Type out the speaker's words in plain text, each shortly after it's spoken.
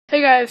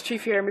Hey guys,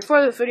 Chief here, and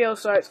before this video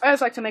starts, I'd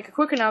just like to make a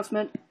quick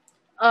announcement.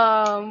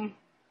 I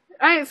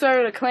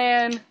started a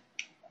clan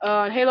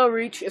on Halo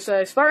Reach. It's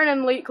a Spartan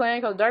and Elite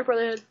clan called Dark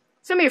Brotherhood.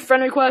 Send me a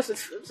friend request.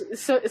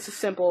 It's a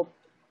simple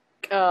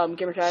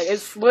gamer tag.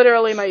 It's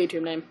literally my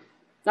YouTube name,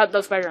 not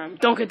the Spider-Man.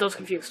 Don't get those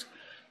confused.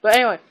 But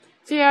anyway,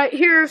 so yeah,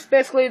 here's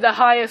basically the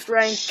highest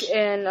rank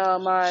in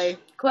my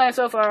clan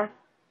so far.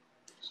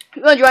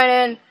 You want to join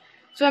in?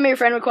 Send me a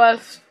friend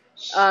request.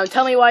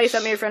 Tell me why you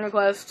sent me a friend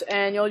request,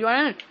 and you'll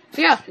join in.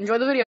 So yeah, enjoy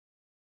the video.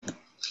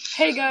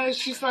 Hey guys,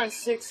 Chief Spartan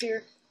 6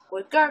 here,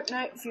 with Dark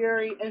Knight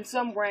Fury and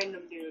some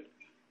random dude.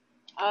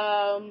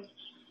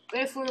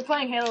 Basically we're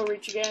playing Halo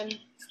Reach again.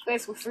 It's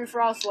basically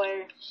free-for-all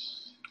Slayer.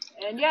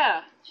 And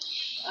yeah,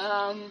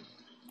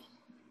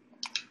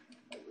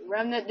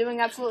 Remnant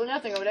doing absolutely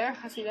nothing over there,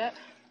 I see that.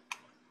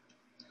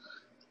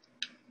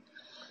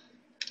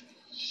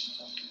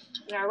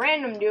 Now,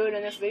 random dude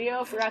in this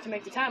video forgot to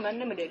make the time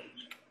unlimited.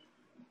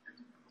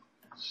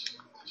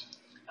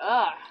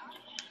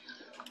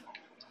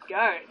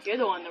 Garrett, you're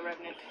the one, the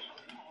Revenant.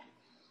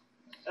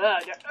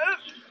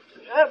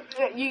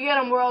 You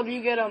get him, world,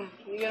 you get him.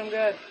 You get him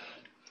good.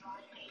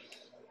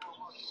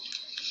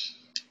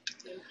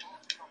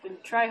 Then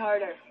try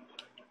harder.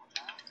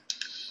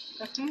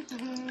 Just do it,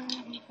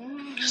 you can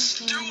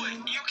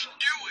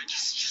do it,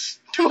 just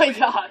Oh my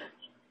god.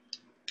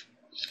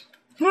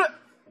 Well,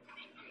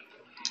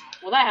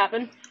 that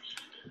happened.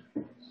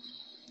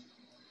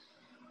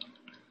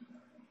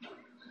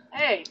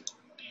 Hey,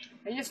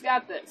 I just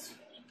got this.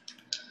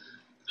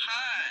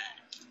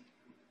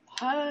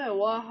 Hi,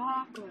 what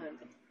happened?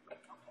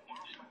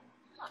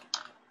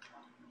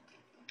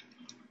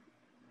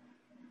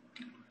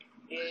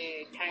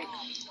 Hey, tank.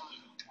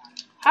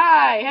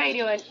 Hi, how you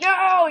doing?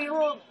 No, you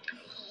little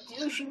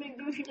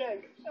douchey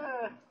bag.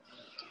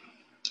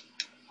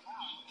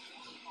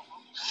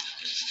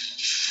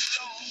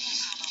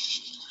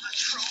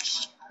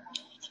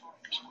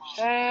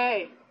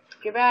 Hey,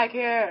 get back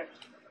here.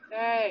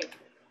 Hey.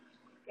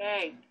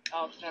 Hey.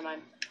 Oh, never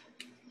mind.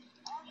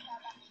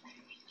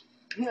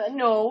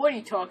 No, what are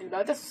you talking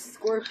about? That's a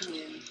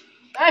scorpion.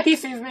 Ah, he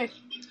sees me.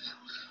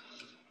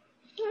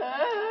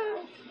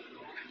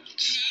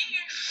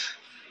 Chief,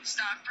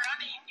 stop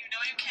running. You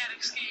know you can't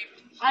escape.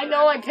 I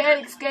know I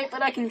can't escape,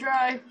 but I can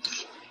try.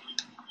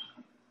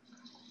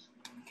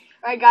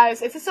 Alright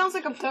guys, if it sounds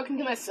like I'm talking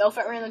to myself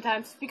at random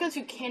times, it's because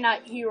you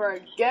cannot hear our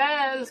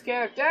guest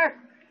character.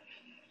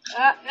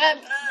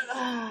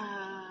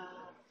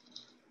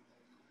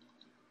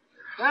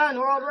 Run,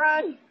 world,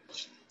 run!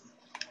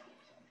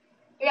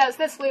 Yeah, that's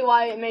basically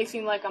why it may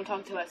seem like I'm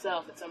talking to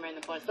myself at some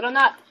random points, but I'm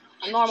not.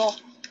 I'm normal.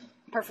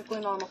 I'm perfectly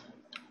normal.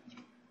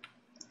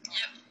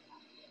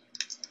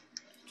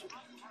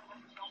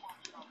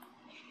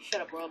 Shut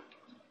up, world.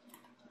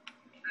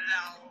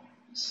 No.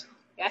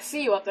 Yeah, I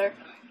see you up there.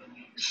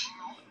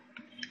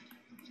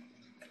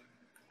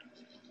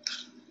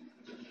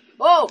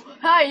 Whoa!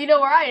 Hi, you know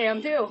where I am,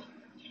 too.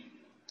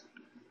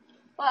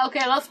 Well,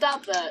 okay, let's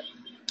stop that.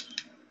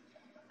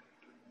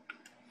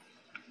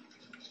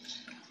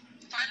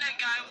 Find that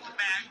guy with the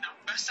magnum.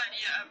 Best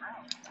idea ever.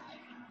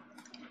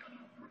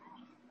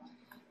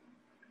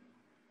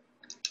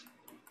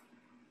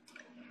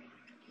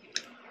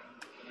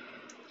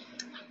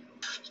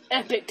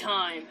 Epic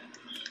time.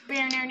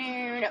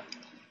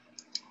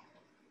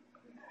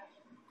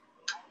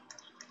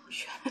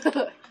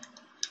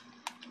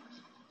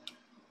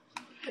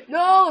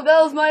 No,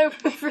 that was my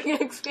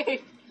freaking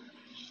escape.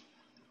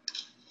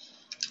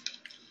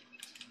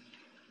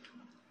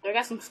 I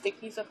got some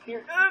stickies up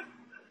here.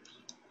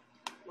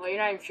 Well, you're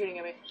not even shooting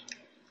at me.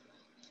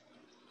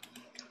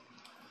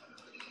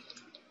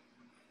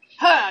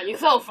 Ha! You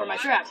fell for my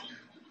trap.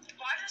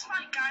 Why does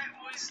my guy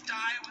always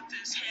die with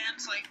his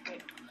hands,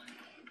 like,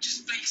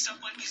 just face up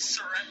like he's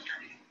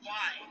surrendering?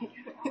 Why?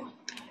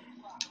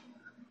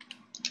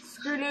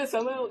 Screw this,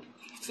 I'm out.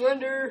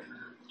 Surrender.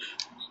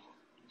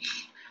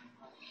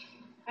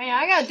 Hey,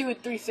 I gotta do a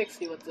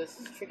 360 with this.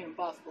 This is freaking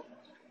impossible.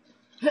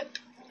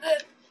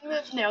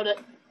 Nailed it.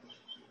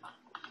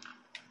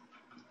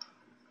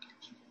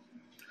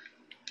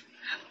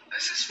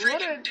 This is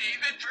freaking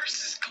David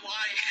versus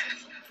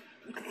Goliath.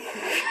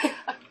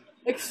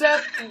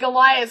 Except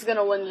Goliath's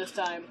gonna win this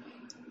time.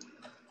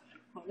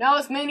 Now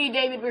it's mini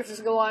David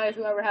versus Goliath,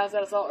 whoever has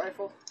that assault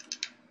rifle.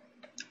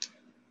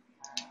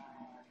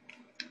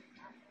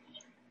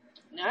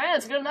 Alright,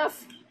 that's good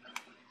enough.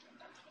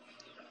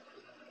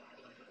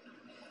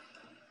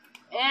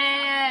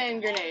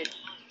 And grenade.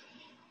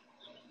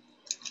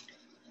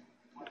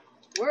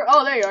 Where?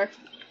 Oh, there you are.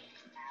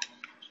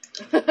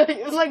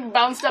 It was like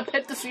bounced up,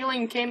 hit the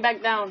ceiling, came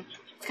back down.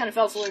 Just kind of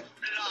fell asleep.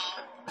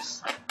 I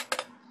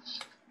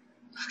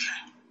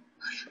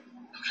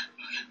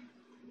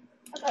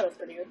thought it was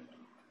pretty good.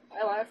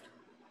 I laughed.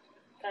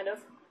 Kind of.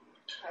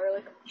 Not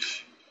really.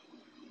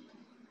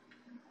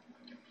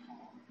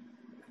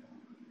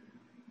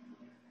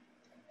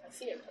 I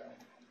see it, though.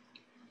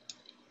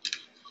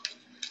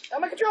 Oh,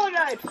 my controller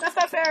died! That's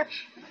not fair!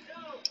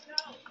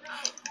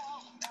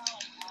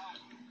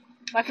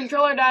 My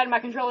controller died, my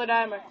controller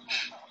died,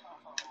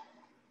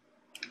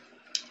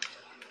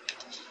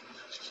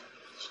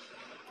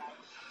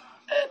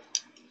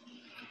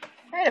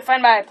 need to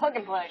find my plug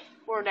and play.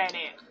 Where that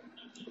is.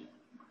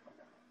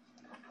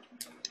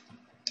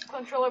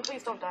 Controller,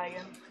 please don't die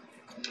again.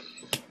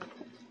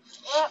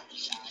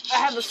 I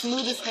have the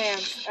smoothest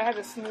hands. I have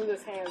the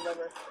smoothest hands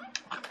ever.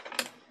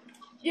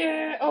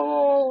 Yeah,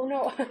 oh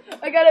no.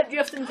 I got it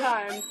just in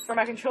time for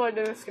my controller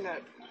to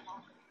disconnect.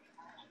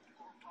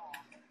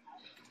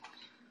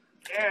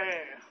 Yeah.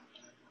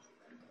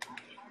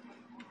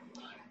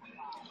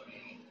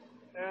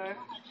 No,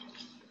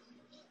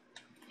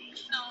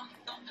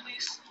 don't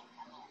please.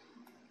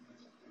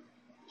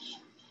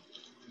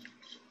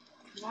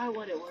 Why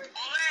would it work?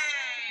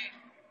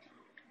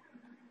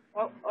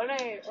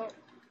 Olé! Oh, oh.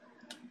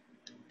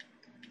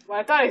 Well,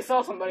 I thought I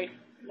saw somebody.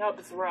 Nope,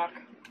 it's a rock.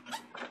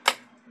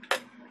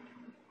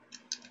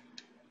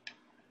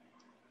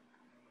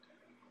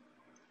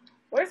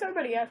 Where's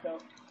everybody at, though?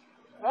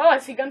 Oh, I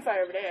see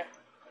gunfire over there.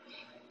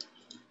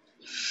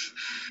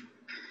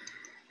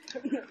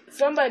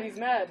 Somebody's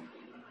mad.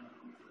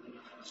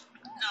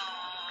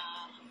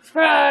 No.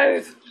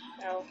 Surprise!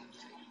 Ow.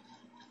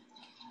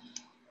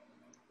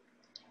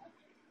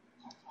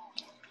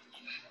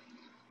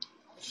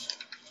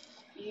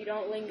 You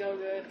don't lingo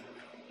good.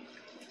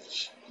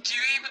 Do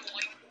you even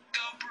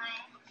lingo, bro?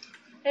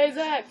 Hey,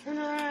 Zach, turn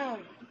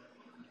around.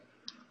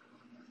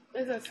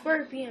 There's a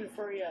scorpion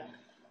for you.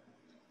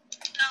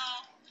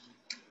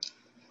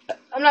 No.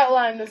 I'm not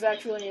lying, there's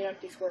actually an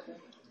empty scorpion.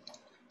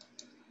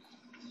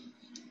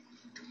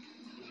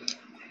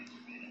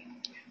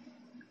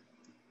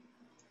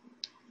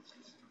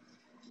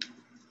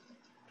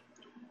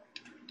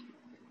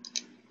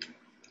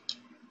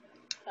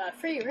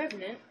 Free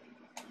Revenant.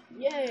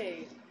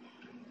 Yay.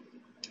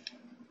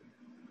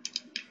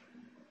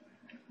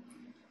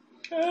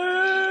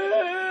 Ow.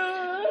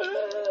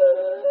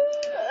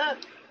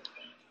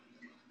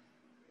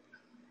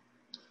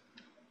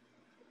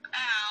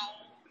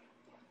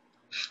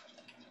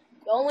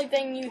 The only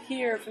thing you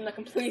hear from the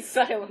complete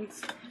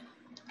silence.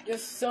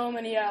 Just so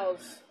many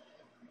owls.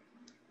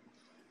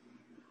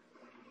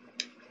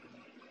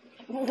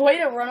 Way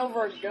to run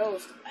over a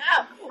ghost.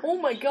 Ow! Oh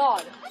my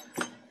god.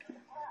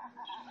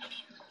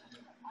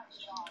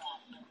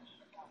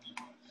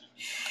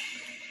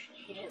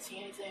 He didn't see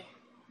anything.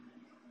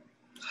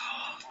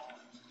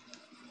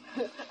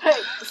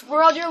 Hey,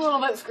 Squirrel, you're a little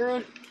bit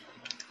screwed.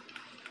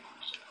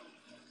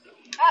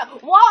 Ah,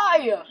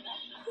 why?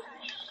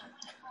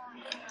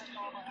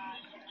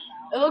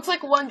 It looks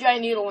like one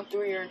giant needle went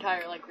through your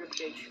entire, like,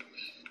 ribcage.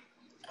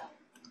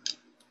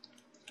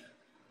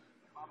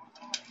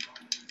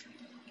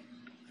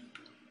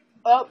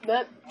 Oh,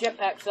 that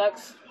jetpack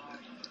sucks.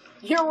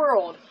 Your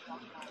world.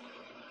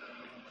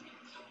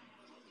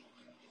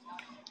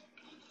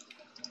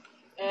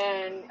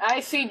 And I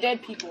see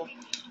dead people.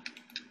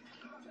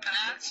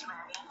 That's normal.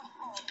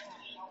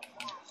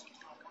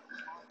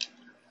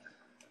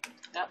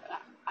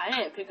 I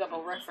didn't pick up a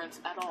reference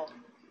at all.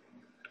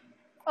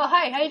 Oh,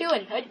 hi, how you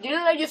doing?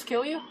 Didn't I just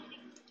kill you?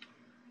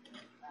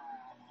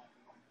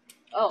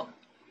 Oh,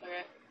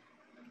 okay.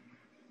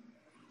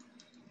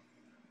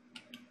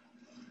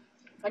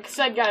 Like I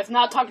said, guys,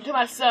 not talking to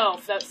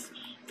myself. That's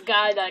the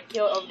guy that I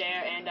killed over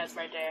there, and that's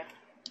right there.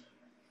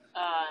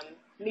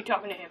 Me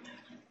talking to him.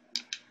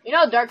 You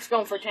know Dark's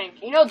going for a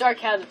tank. You know Dark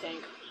has a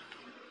tank.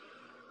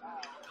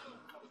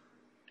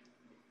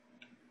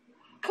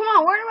 Come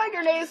on, where did my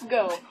grenades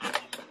go?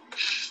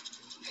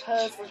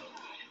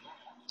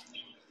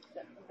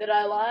 Did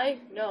I lie?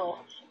 No.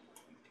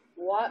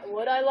 What?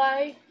 Would I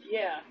lie?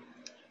 Yeah.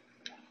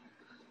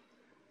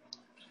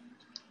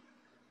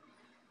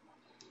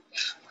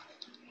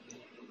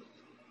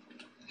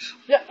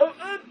 Yeah.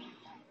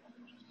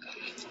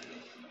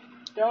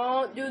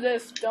 Don't do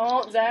this.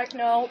 Don't, Zach.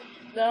 No.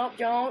 No.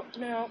 Don't.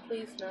 No.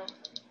 Please, no.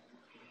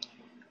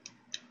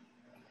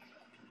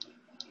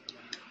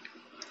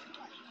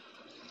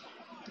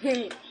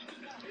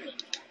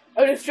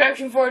 A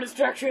distraction for a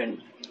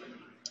distraction.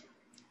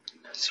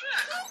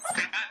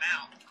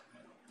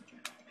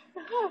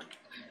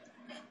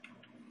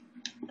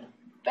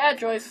 Bad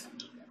choice.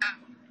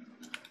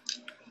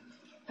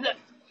 I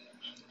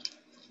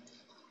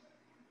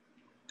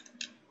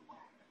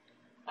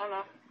don't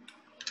know.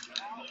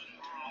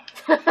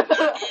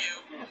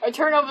 I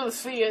turn over to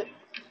see it.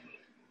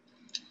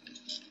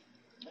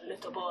 A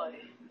little boy,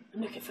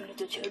 I'm looking for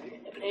little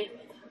children to play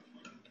with.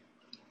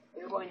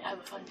 We're going to have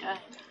a fun time.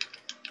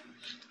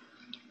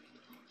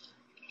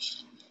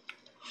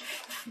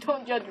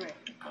 Don't judge me.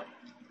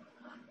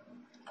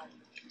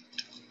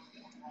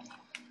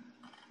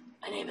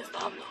 My name is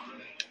Pablo.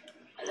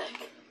 I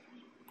like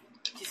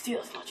to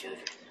steal small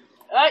children.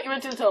 Alright, you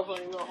went to the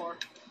telephone, you little whore.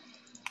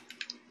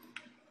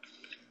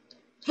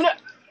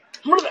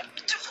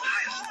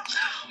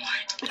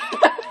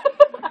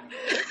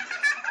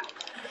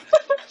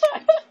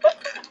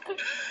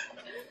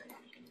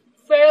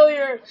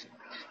 Failure.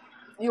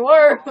 You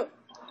were.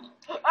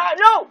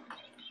 No!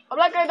 I'm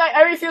not gonna die.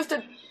 I refuse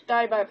to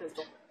die by a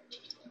pistol.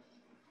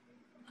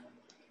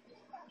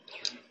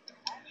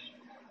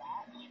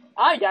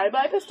 I died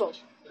by a pistol.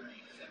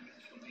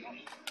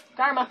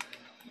 Karma.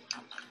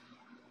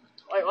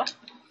 Wait, what?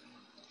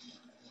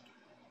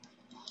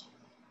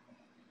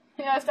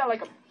 Yeah, it's not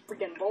like a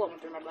freaking bullet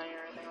went through my brain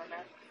or anything like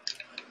that.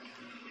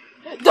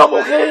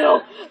 Double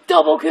kill!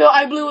 Double kill!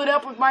 I blew it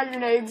up with my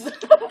grenades. Wow,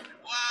 the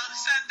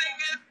sad thing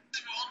is,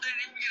 Will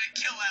didn't even get a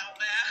kill out of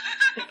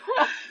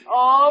that.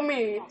 Oh,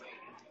 me.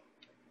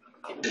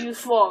 You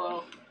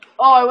swallow.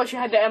 Oh, I wish I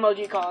had the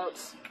MLG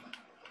callouts.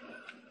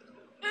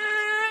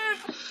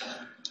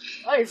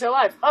 Oh, you're still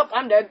alive. Oh,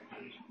 I'm dead.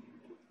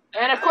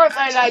 And of course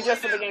I died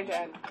just for the game to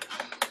end. I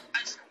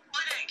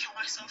didn't kill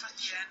myself at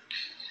the end.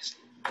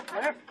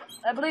 Alright,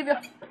 I believe you.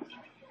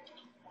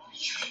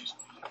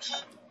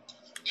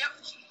 Yep.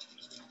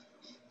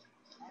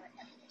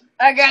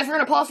 Alright guys, we're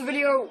gonna pause the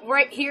video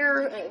right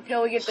here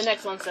until we get the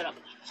next one set up.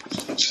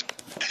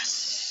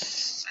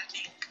 Yes, I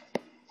think.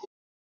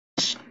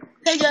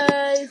 Hey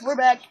guys, we're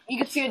back. You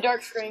can see a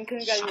dark screen.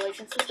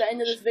 Congratulations. It's the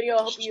end of this video.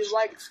 I hope you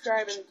like,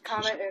 subscribe, and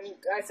comment. And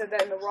I said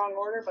that in the wrong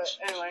order, but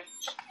anyway.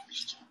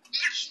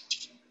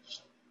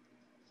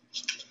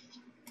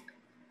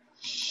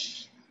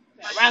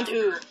 Round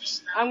 2.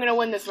 I'm gonna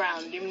win this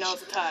round, even though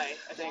it's a tie,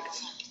 I think.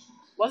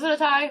 Was it a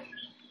tie?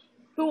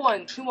 Who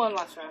won? Who won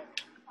last round?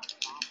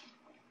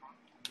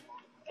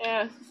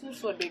 Yeah,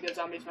 this would be a good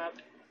zombies map.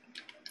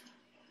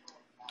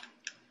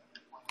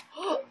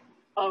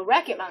 A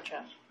rocket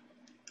launcher.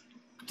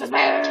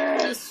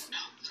 Dismiss!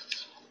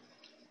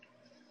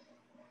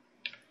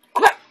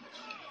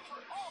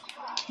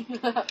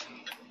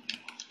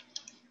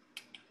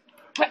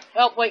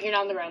 Oh, wait, you're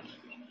not on the ground.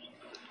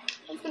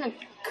 I'm gonna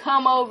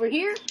come over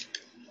here.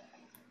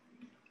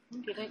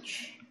 Don't give it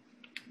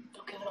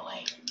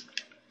away.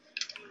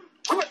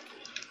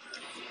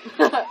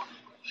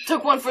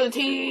 Took one for the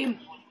team.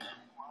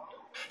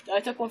 I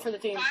took one for the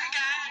team. My guy,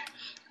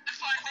 the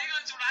funny thing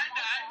was when I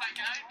died, my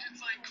guy did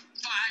like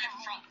 5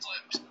 front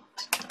flips.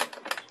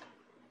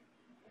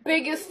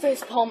 Biggest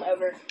facepalm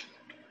ever.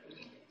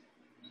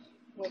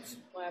 Whoops,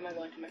 why am I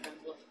going to my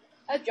friend's list?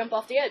 I jumped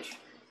off the edge.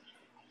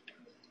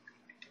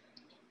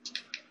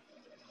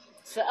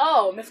 So,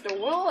 oh, Mr.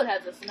 World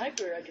has a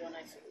sniper rifle,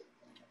 I see.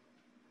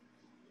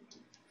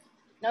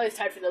 Now he's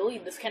tied for the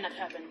lead. This cannot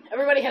happen.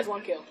 Everybody has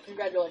 1 kill.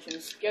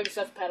 Congratulations. Give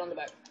yourself a pat on the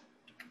back.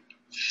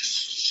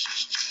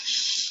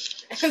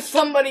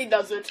 Somebody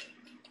does it.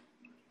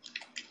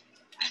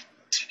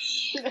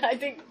 I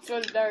think so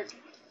is Dark.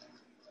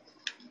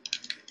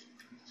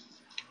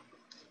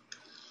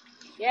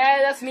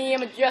 Yeah, that's me, a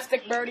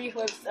majestic birdie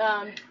with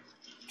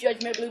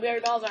Judgment Blueberry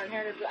Balls are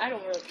inherited, but I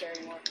don't really care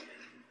anymore.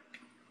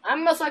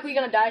 I'm most likely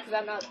gonna die because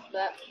I'm not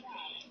that.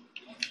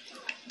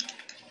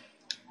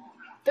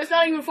 There's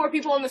not even 4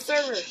 people on the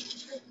server.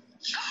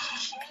 Oh,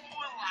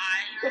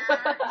 liar.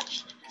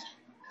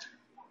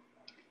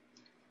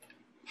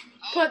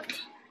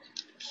 But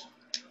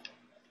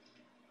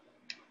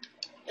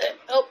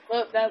oh,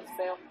 that was a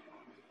fail.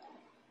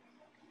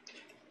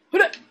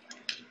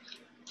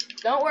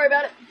 Don't worry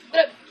about it.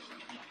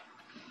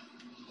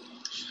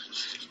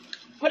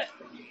 Put it.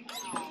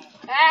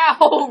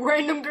 Ow!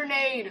 Random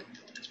grenade.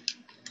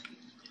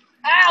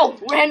 Ow!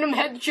 Random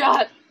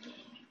headshot.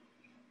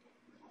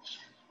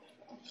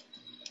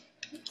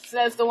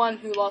 Says the one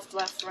who lost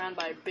last round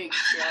by a big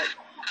shot.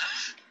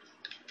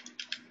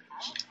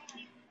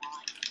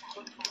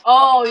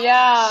 Oh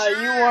yeah,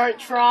 you weren't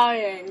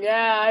trying.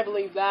 Yeah, I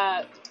believe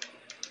that.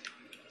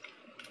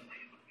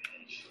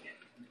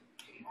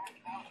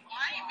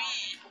 Why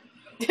me?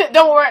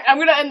 Don't worry, I'm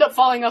gonna end up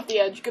falling off the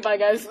edge. Goodbye,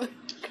 guys. God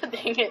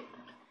dang it.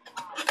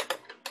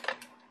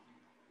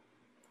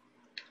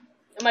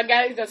 And my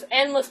guy does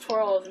endless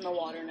twirls in the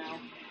water now.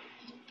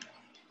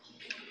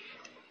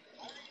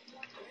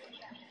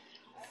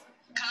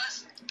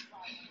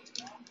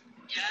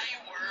 Yeah, you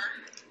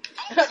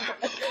were.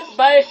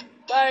 Bye,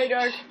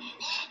 Dark.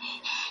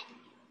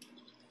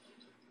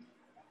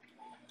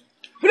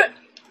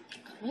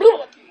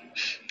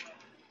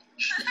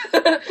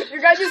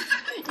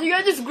 You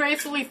guys just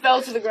gracefully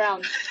fell to the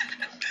ground.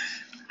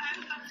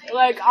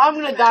 Like, I'm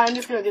gonna die. I'm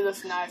just gonna do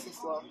this nice and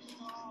slow.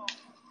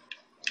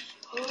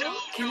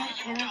 Can I?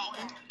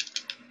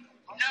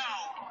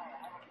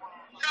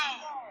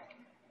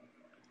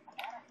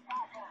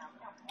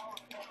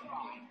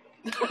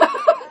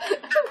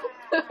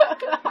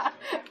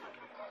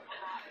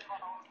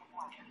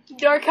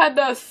 Dark had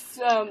this,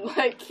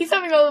 like, he's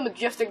having all the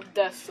majestic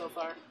deaths so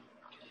far. I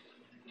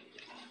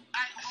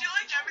feel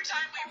like every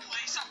time we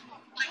play something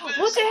like this...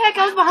 What the heck?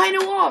 I was behind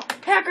a wall!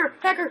 Hacker,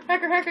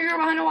 you're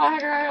behind a wall,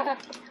 hacker.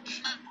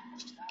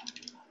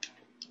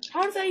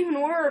 How does that even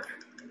work?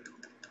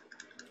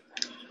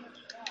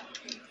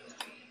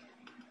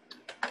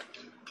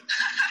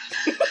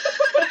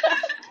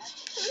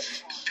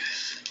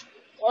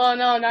 Oh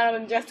no, not a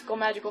majestical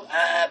magical.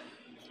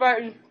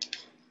 Spartan.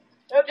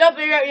 Yep,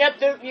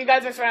 you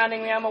guys are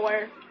surrounding me, I'm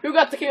aware. Who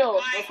got the kill?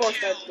 Of course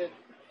Dark did.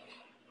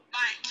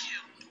 My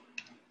kill.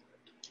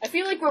 I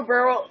feel like we're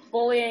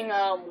bullying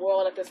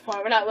World at this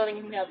point. We're not letting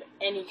him have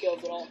any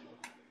kills at all.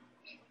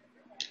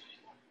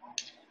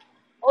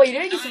 Oh, you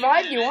did? You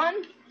survived? You won?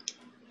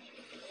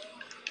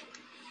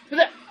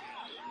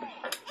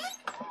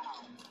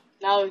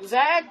 Now,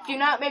 Zach, do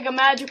not make a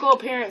magical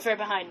appearance right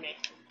behind me.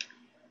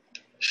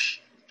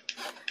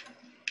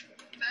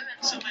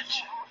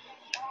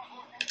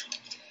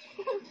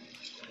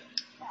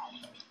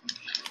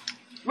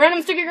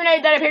 Random sticky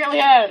grenade that I apparently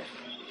had.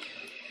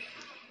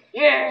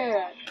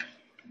 Yeah.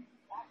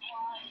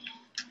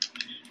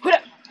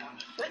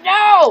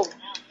 No!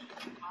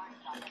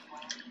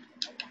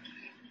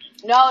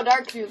 No,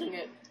 Dark's using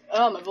it.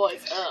 Oh, my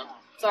voice.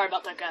 Sorry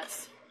about that,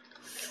 guys.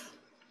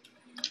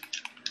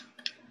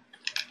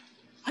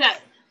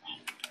 What?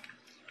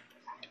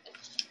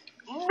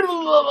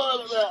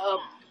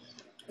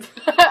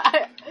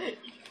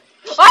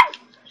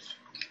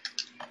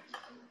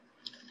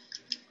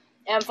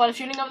 Having fun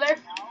shooting over there?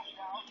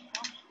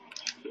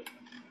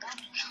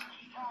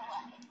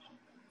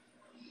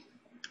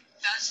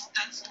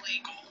 That's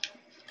legal.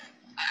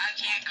 I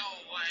can't go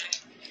away.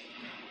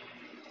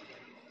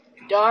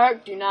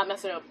 Dark, do not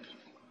mess it up.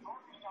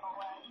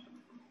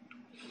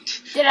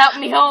 Get out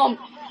me home!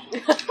 How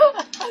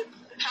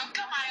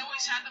come I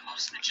always have the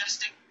most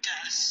majestic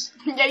deaths?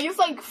 Yeah, you just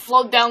like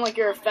float down like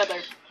you're a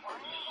feather.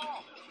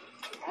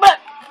 But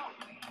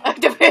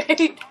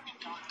activate.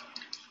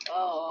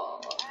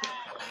 Oh,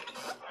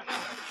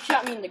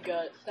 shot me in the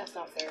gut. That's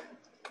not fair.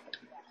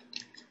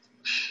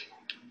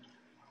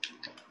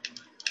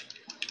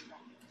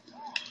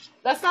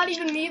 That's not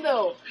even me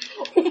though.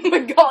 Oh my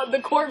god, the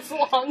corpse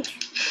launch.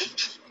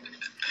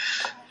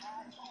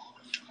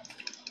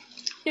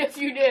 Yes,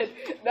 you did.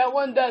 That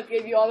one death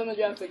gave you all the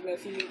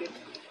majesticness you needed.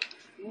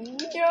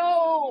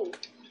 No!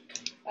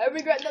 I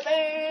regret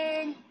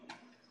nothing!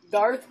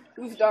 Darth?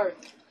 Who's Darth?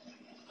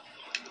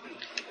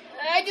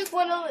 I just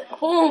want to...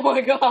 Oh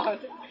my god!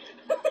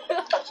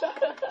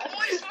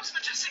 Always most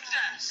majestic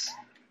deaths.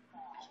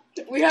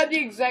 We had the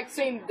exact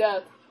same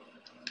death.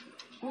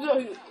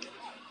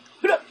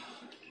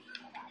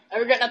 I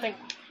regret nothing.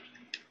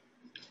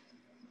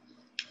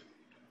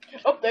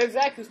 Oh, there's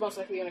Zach, who's most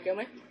likely gonna kill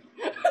me.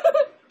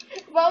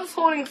 If I was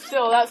holding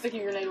still, that sticky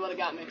grenade would have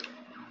got me.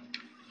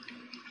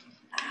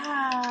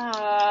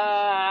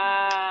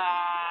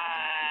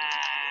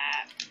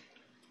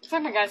 Looks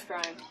like my guy's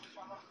crying.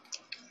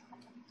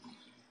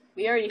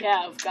 We already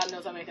have, God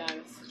knows how many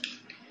times.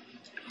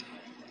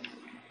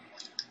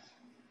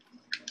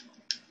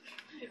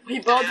 We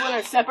both went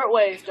our separate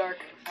ways, Dark,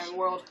 our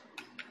world.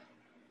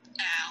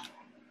 Ow.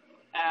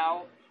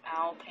 Ow,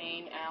 ow,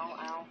 pain, ow,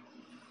 ow.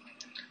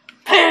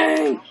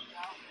 Pain!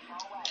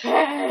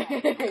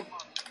 Pain!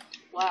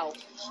 Wow.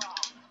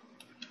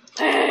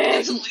 Pain!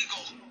 That's illegal.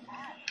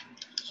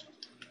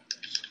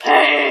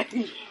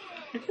 Pain!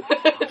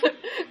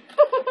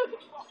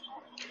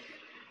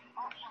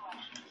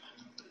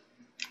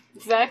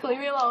 Zach, leave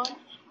me alone.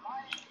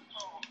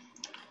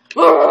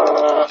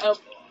 Oh.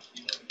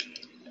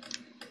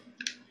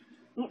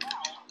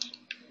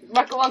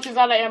 Rocket launcher's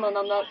out of ammo, and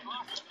I'm not.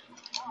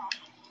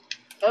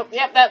 Oh,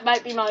 yep, that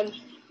might be mine.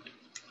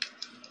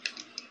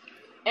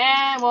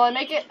 And will I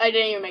make it? I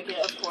didn't even make it,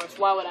 of course.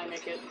 Why would I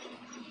make it?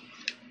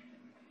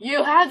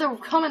 You had to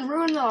come and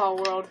ruin the whole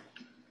world.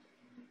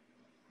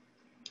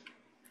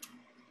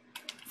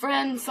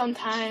 Friends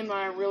sometimes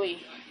are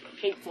really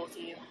hateful to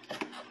you.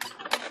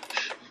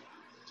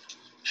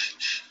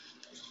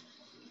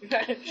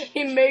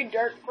 He made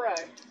Dark cry.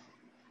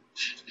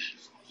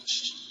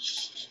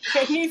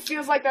 And he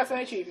feels like that's an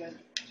achievement.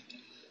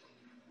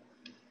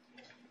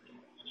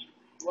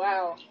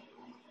 Wow.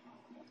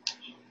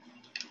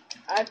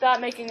 I thought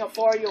making a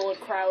 4-year-old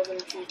cry was an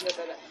achievement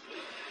for that.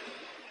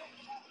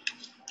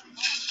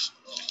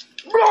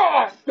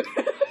 I don't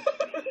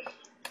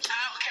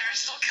care, I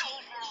still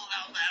killed world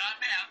out that,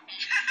 I'm happy.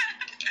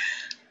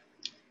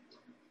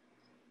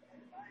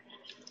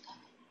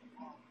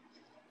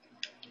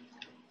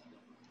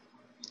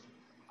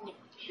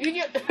 You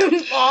get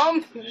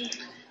Mom.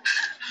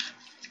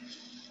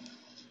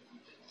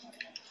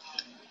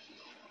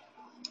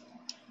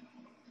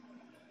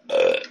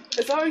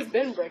 It's always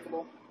been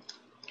breakable.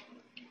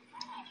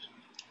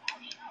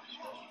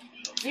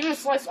 It's even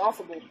sliced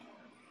offable.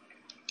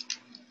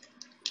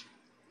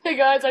 Hey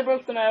guys, I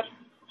broke the map.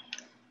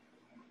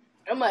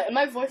 Oh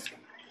my voice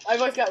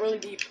got really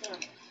deep. Oh, I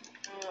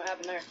don't know what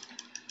happened there.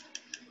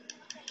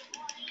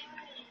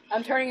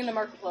 I'm turning into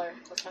Markiplier.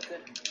 That's not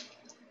good.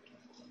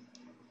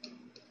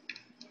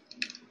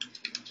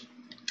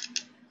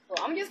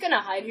 Well, I'm just gonna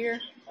hide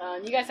here.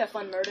 You guys have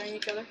fun murdering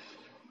each other.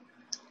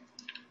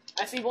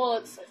 I see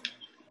bullets.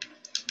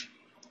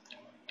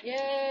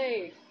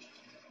 Yay!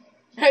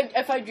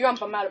 If I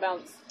jump, I'm out of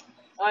bounds.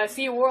 I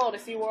see a world. I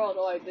see a world.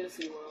 Oh, I did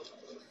see a world.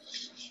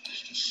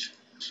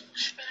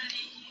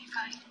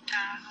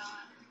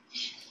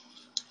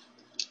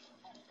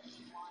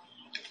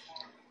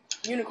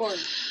 Unicorn.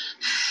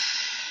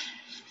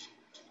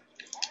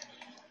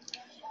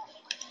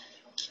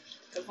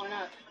 Because why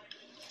not?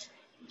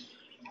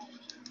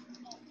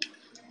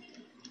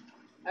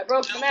 I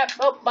broke the map.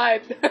 Oh,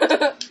 bye.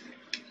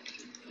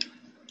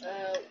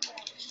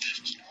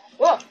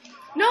 Whoa.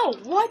 No,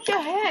 what the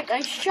heck?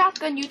 I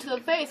shotgunned you to the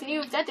face, and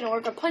even if that didn't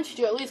work, I punched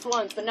you at least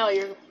once, but no,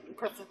 you're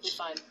perfectly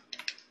fine.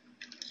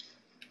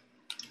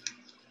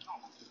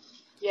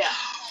 Yeah.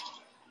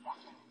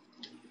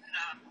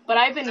 But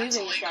I've been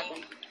using the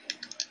shotgun.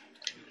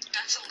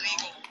 That's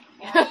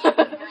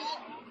illegal.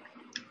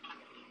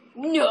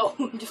 No,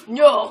 just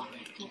no.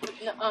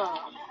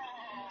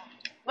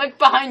 Like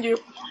behind you.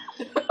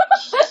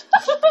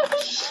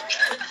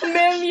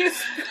 Man, you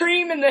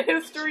scream in the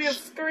history of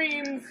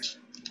screams.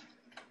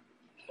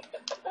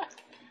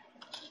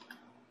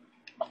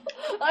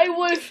 I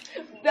wish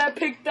that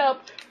picked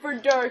up for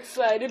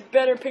Darkseid. It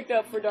better picked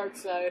up for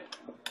Darkseid.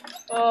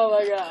 Oh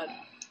my god.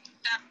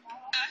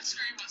 That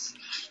scream was...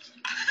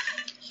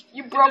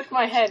 You broke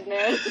my head,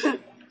 man.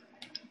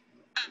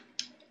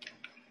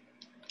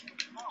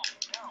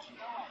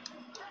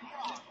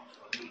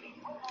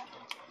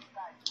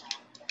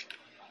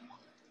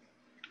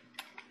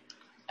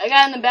 I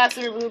got an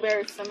ambassador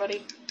blueberry for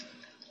somebody.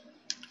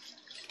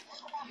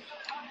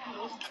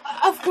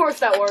 Of course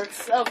that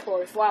works. Of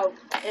course. Wow,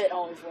 it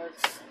always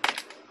works.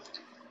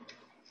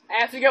 I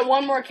have to get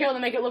one more kill to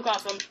make it look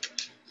awesome.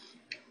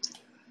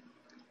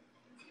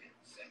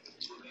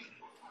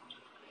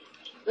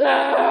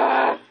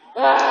 Yes!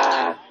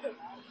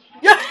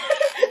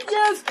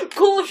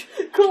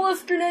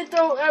 Coolest grenade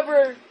throw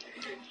ever!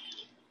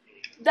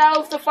 That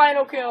was the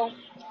final kill.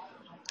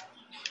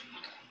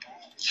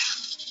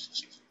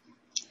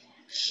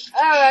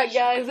 Alright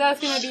guys,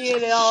 that's gonna be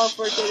it all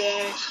for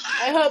today.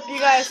 I hope you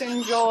guys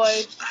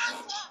enjoyed.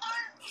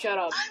 Shut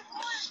up.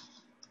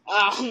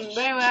 But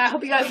anyway, I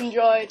hope you guys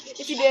enjoyed.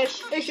 If you did,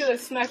 make sure to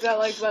smack that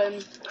like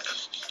button.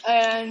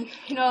 And,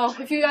 you know,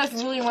 if you guys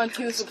really want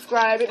to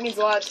subscribe, it means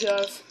a lot to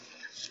us.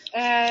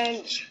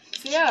 And,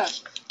 so yeah.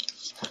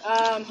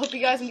 Hope you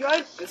guys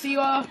enjoyed. See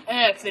you all in the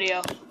next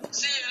video.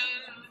 See